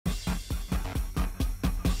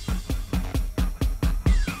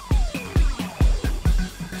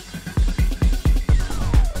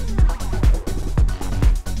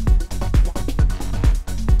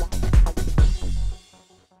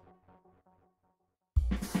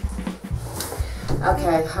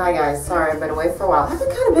Okay, hi guys. Sorry, I've been away for a while. I've been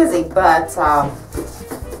kind of busy, but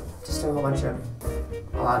just doing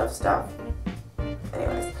a lot of stuff.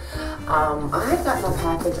 Anyways, I got my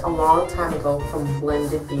package a long time ago from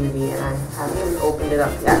Blended Beauty, and I haven't even opened it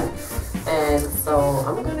up yet. And so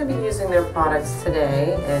I'm going to be using their products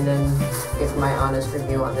today, and then give my honest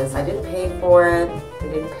review on this. I didn't pay for it. They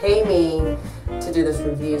didn't pay me to do this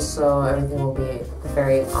review, so everything will be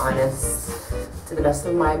very honest to the best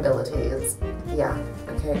of my abilities. Yeah.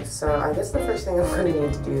 Okay. So I guess the first thing I'm going to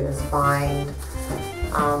need to do is find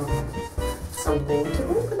something to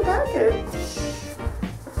open the package.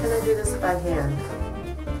 Can I do this by hand?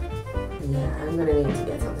 Yeah, I'm gonna need to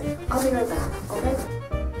get something. I'll be right back, okay?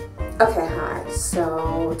 Okay, hi.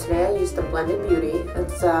 So today I used the Blended Beauty.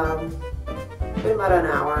 It's been about an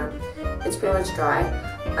hour. It's pretty much dry.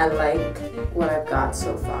 I like what I've got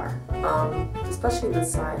so far. Especially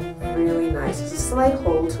this side, really nice. There's a slight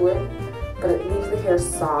hole to it, but it leaves the hair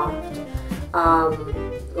soft.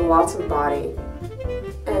 Lots of body.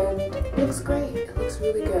 And it looks great. It looks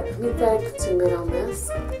really good. Let me think, zoom in on this.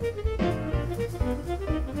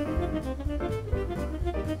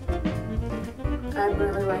 I'm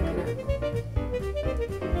really liking it.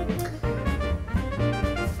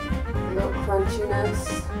 No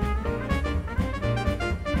crunchiness.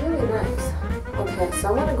 Really nice. Okay, so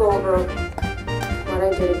I'm gonna go over what I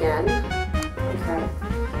did again. Okay,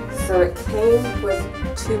 so it came with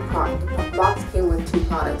two products. The box came with two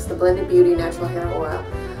products. The Blended Beauty Natural Hair Oil.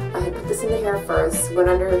 I had put this in the hair first, went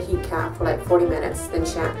under a heat cap for like 40 minutes, then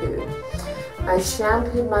shampooed. I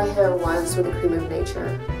shampooed my hair once with the Cream of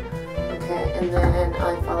Nature. Okay, and then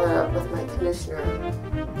I followed up with my conditioner,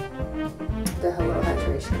 the Hello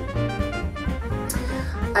Hydration.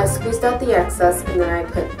 I squeezed out the excess, and then I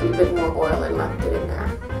put a little bit more oil and left it in there.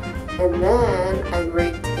 And then I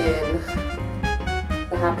raked in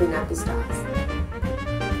the Happy Nappy Styles.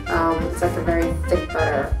 It's like a very thick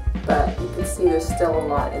butter, but you can see there's still a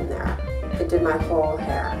lot in there. It did my whole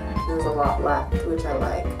hair. There's a lot left, which I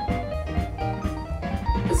like.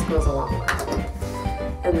 This goes a long way.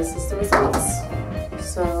 And this is the results.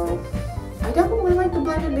 So I definitely like the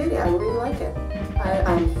Blended Beauty. I really like it.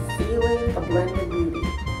 I'm feeling the Blended Beauty.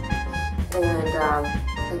 And I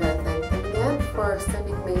gotta thank them again for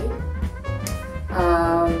sending me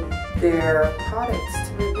their products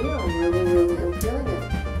to review. I really am feeling it.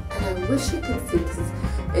 And I wish you could see, because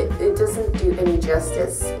it doesn't do any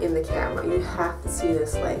justice in the camera. You have to see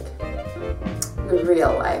this like in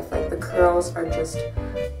real life. Like the curls are just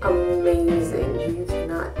amazing. You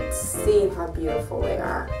cannot see how beautiful they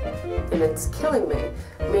are. And it's killing me.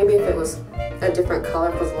 Maybe if it was a different color,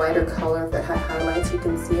 if it was lighter color, if it had highlights, you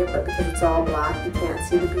can see it, but because it's all black, you can't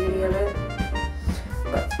see the beauty of it.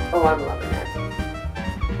 But, oh, I'm loving it.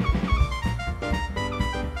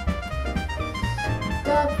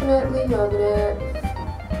 Definitely loving it.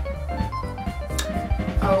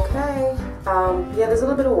 Okay. Yeah, there's a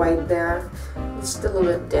little bit of white there. It's just a little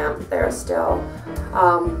bit damp there still.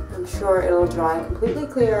 I'm sure it'll dry completely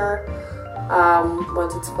clear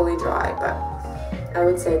once it's fully dry, but I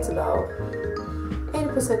would say it's about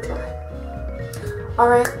 80% dry.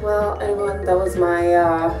 Alright, well everyone, that was my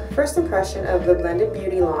first impression of the Blended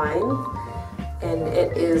Beauty line, and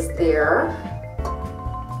it is their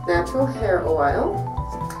natural hair oil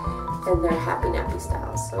and their Happy Nappy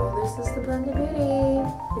Styles. So this is the Blended Beauty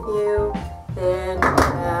review, and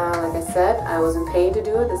like I said, I wasn't paid to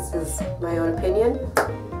do it. This is my own opinion.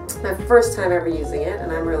 My first time ever using it,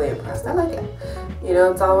 and I'm really impressed. I like it. You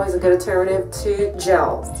know, it's always a good alternative to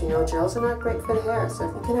gels. You know, gels are not great for the hair, so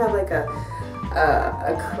if you can have like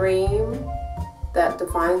a cream that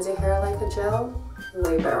defines your hair like a gel, you're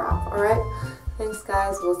way better off. All right, thanks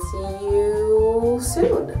guys. We'll see you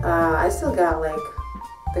soon. I still got like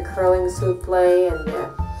the curling souffle and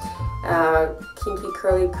the kinky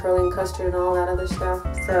curling custard and all that other stuff.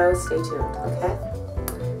 So stay tuned. Okay.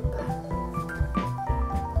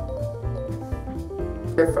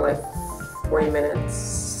 Here for like 40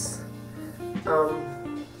 minutes.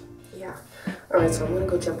 Yeah. Alright, so I'm gonna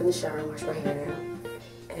go jump in the shower and wash my hair now.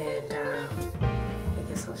 And I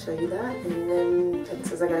guess I'll show you that. And then it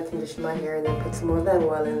says I gotta condition my hair and then put some more of that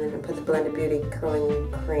oil in, and then put the Blended Beauty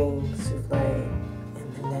curling cream souffle.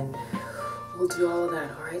 And then we'll do all of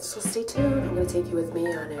that. Alright, so stay tuned. I'm gonna take you with me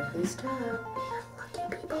on every step. You're lucky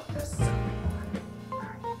people. You're so lucky.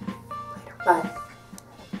 Alright. Later. Bye.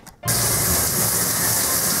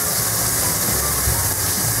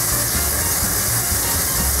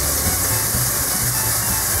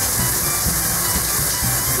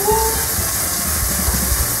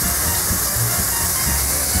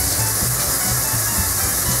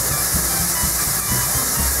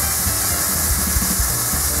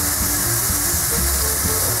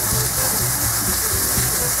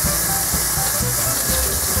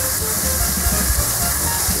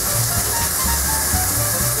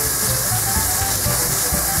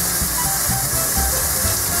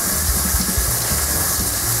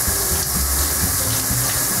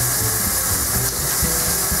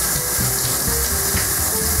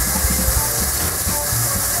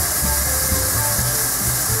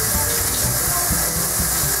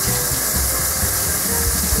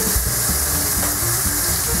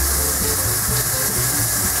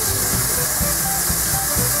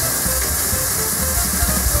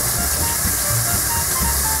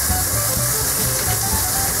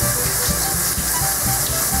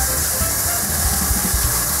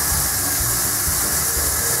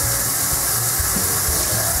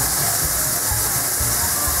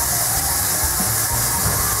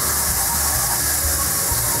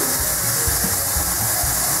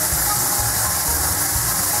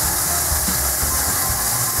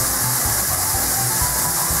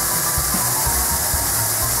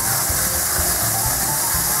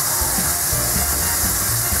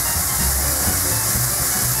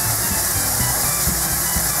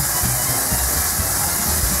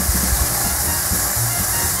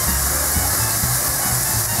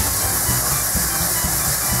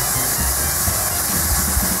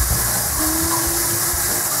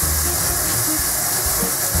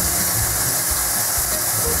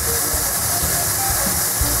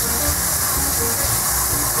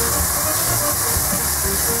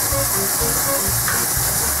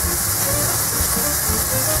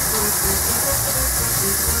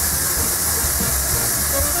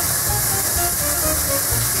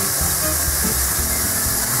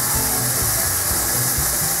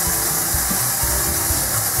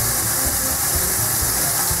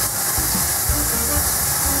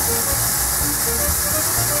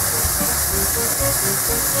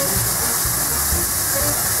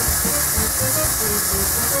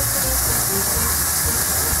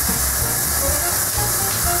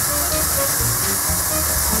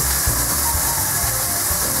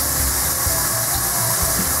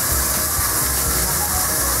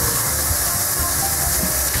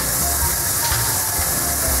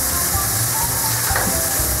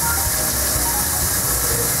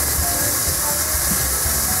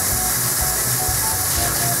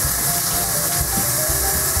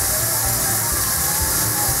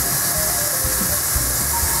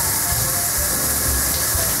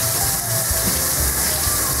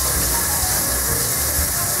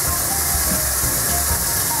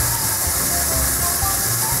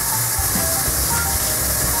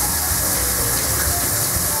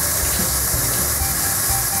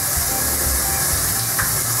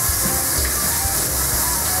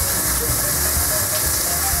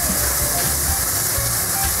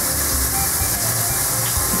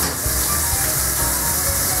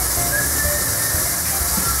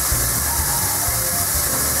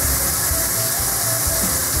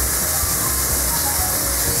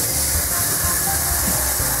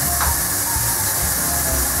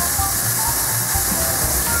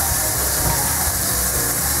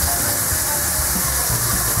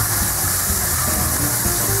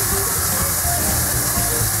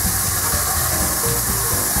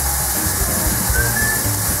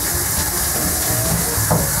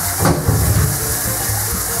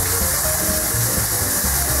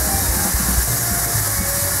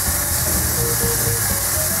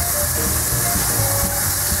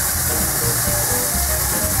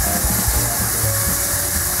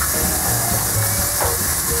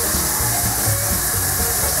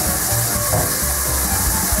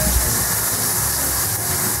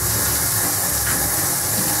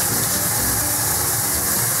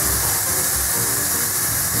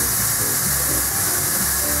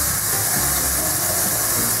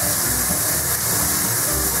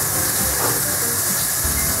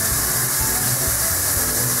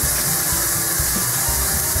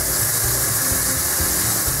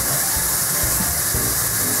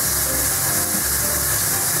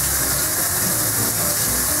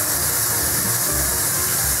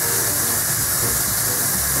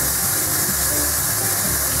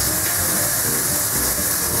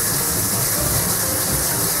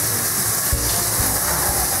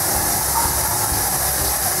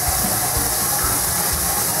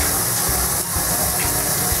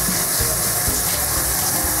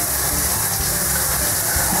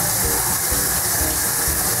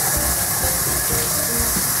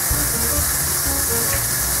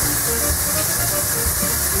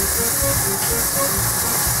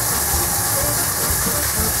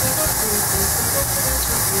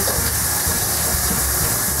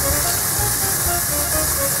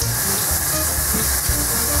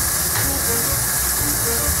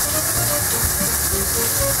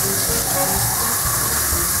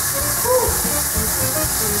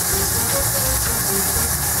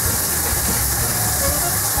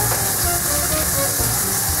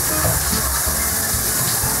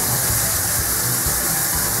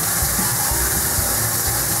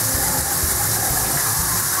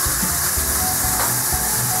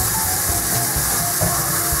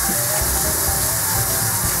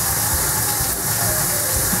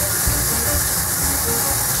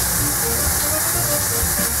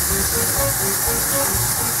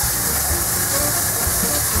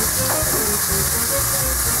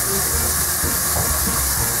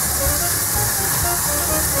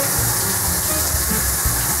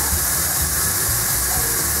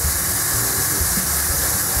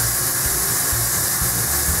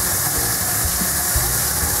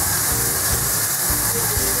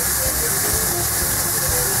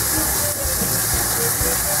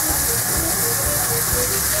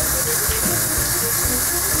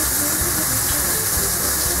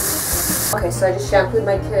 Okay, so I just shampooed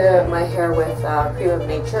my hair with Cream of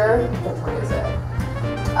Nature. Which one is it?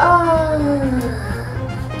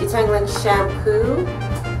 Detangling shampoo.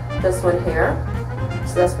 This one here.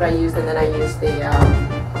 So that's what I used, and then I used the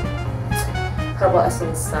Herbal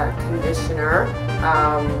Essence conditioner,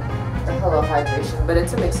 the Hello Hydration, but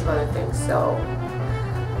it's a mix of other things. So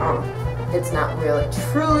it's not really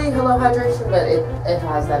truly Hello Hydration, but it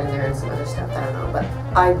has that in there and some other stuff. I don't know, but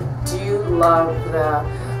I do love the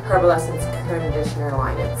Herbal Essence conditioner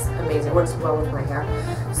line. It's amazing. It works well with my hair.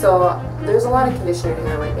 So there's a lot of conditioner in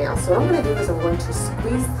here right now. So what I'm going to do is I'm going to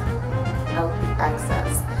squeeze out the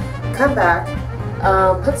excess. Come back,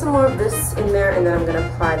 put some more of this in there, and then I'm going to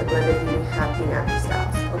apply the Blended Beauty Happy Nappy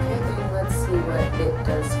Styles. Okay, then let's see what it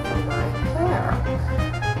does for my hair.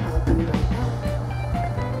 I'll be right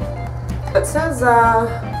back. It says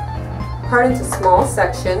part into small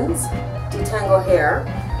sections, detangle hair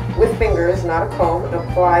with fingers, not a comb, and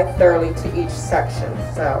apply thoroughly to each section.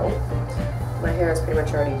 So my hair is pretty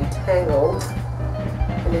much already detangled,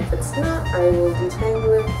 and if it's not, I will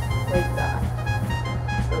detangle it like that.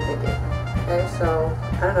 It's no biggie. Okay, so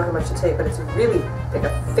I don't know how much to take, but it's really like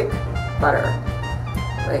a thick butter,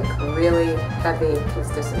 like really heavy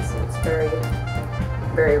consistency. It's very,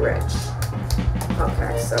 very rich.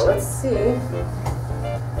 Okay, so let's see.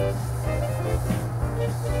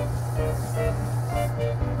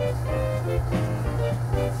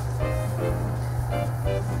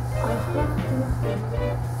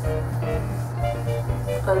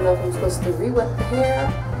 I don't know if I'm supposed to re-wet the hair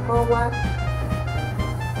or what,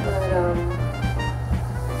 but I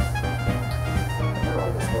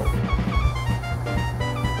guess we'll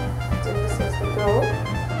do this as we go.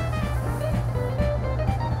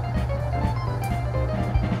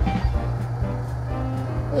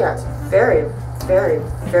 Yeah, it's very, very,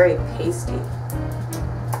 very pasty.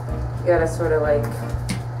 You gotta sort of like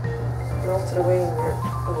melt it away in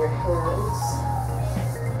your hands.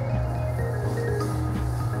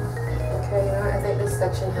 Okay, you know what? I think this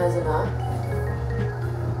section has enough,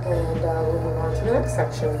 and we'll move on to the next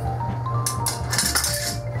section.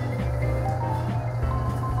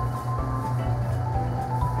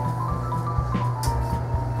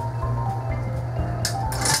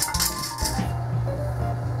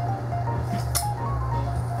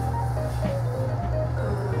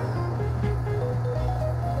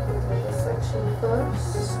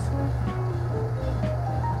 First.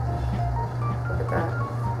 Look at that.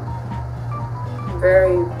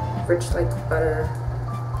 Very rich like butter.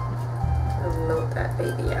 I'll melt that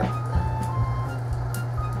baby out.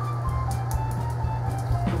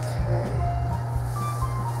 Okay.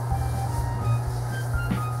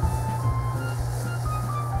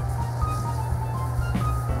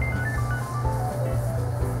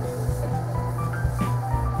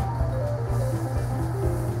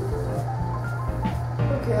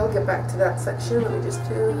 Okay, I'll get back to that section. Let me just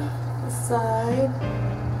do the side.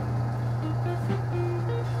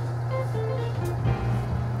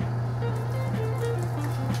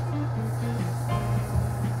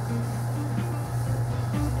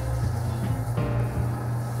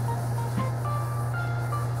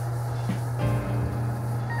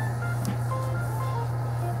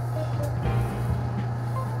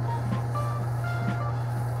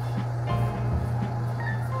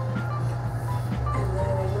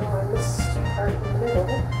 Part in the middle.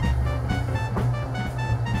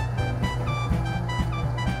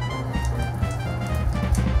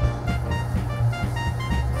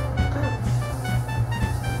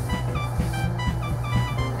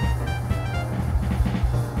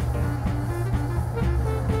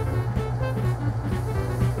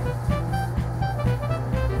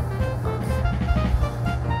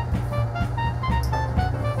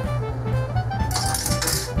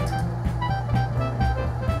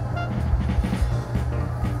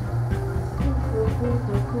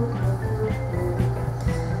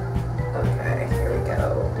 Okay, here we go.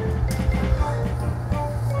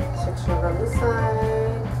 Section on this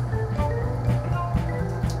side.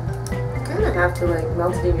 You kind of have to like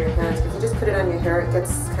melt it in your hands. If you just put it on your hair, it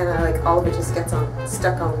gets kind of like all of it just gets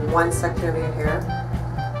stuck on one section of your hair,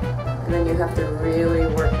 and then you have to really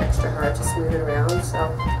work extra hard to smooth it around.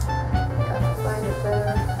 So you gotta find it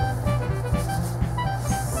better.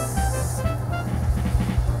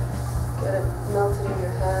 Get it melted in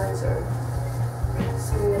your hands or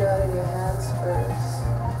smooth it out in your hands first.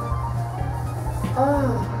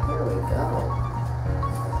 Oh, here we go.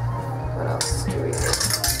 What else do we need?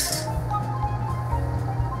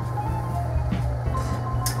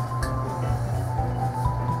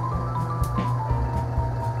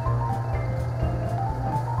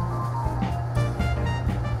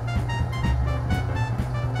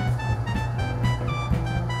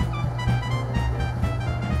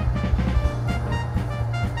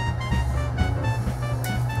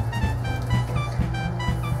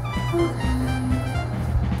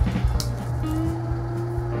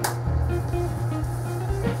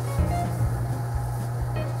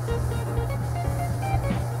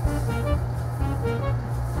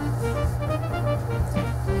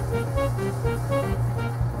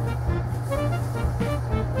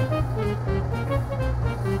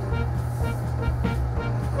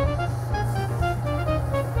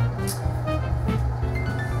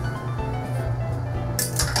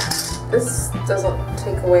 This doesn't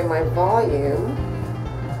take away my volume,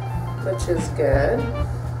 which is good.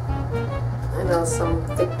 I know some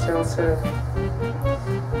thick gels sort of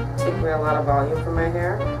take away a lot of volume from my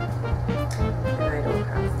hair, and I don't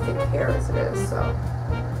have thick hair, as it is, so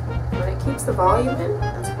when it keeps the volume in,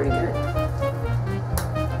 that's pretty good.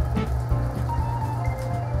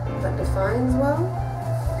 That defines well,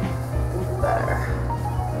 even better.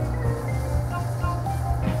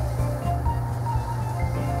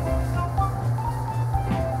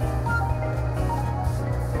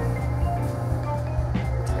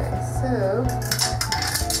 So,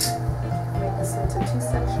 make this into 2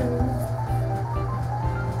 sections.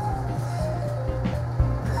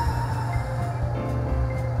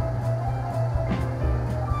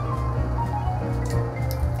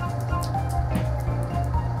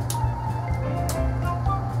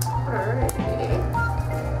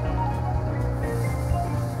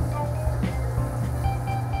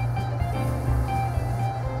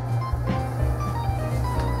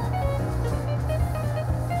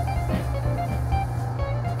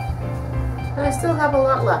 And I still have a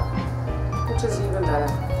lot left, which is even better.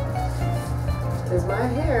 Because my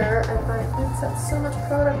hair, I find, eats up so much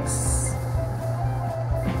products.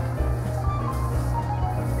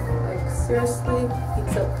 Like, seriously,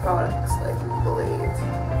 eats up products like you believe.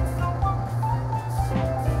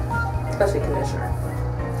 Especially conditioner.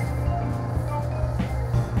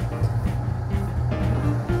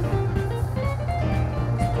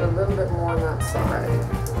 Just put a little bit more on that side.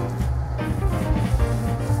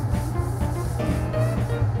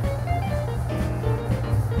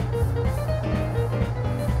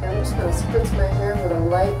 I'm just going to spritz my hair with a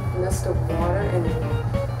light mist of water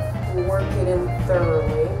and work it in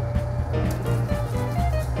thoroughly.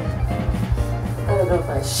 I don't know if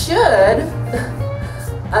I should.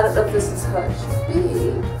 I don't know if this is how it should be.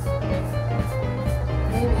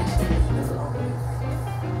 Maybe I should leave it alone.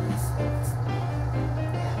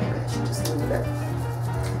 Yeah, maybe I should just leave it.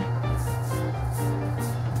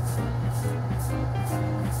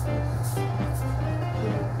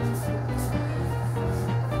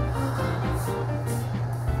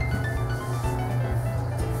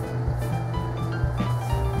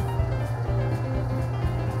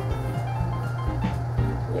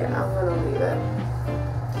 Yeah, I'm gonna leave it.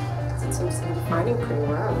 Because it seems to be defining pretty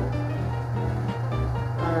well.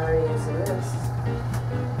 Already as it is.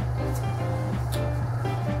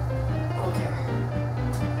 Okay.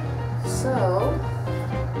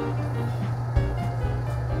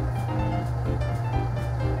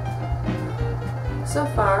 So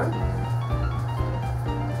far,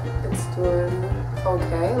 it's doing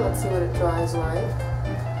okay. Let's see what it dries like.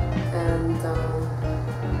 And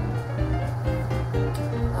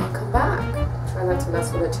back. Try not to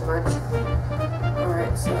mess with it too much.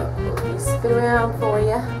 Alright, so let me spin around for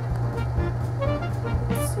you.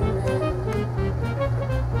 Zoom in.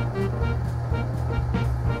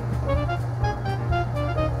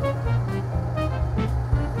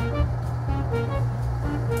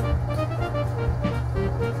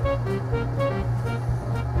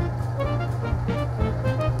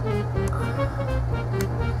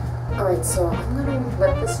 Alright, so I'm going to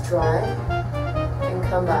let this dry and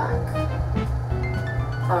come back.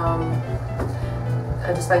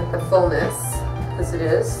 I just like the fullness as it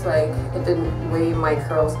is. Like, it didn't weigh my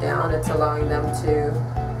curls down. It's allowing them to,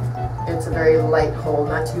 it's a very light hold,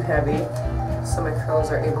 not too heavy. So my curls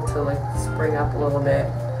are able to like spring up a little bit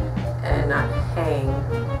and not hang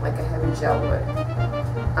like a heavy gel would.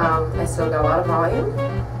 I still got a lot of volume,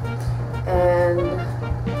 and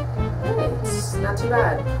hey, it's not too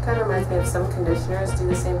bad. Kind of reminds me of some conditioners do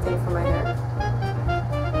the same thing for my hair.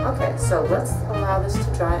 Okay, so let's allow this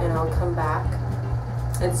to dry and I'll come back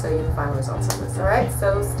and so you can find results on this. Alright,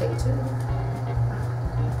 so stay tuned.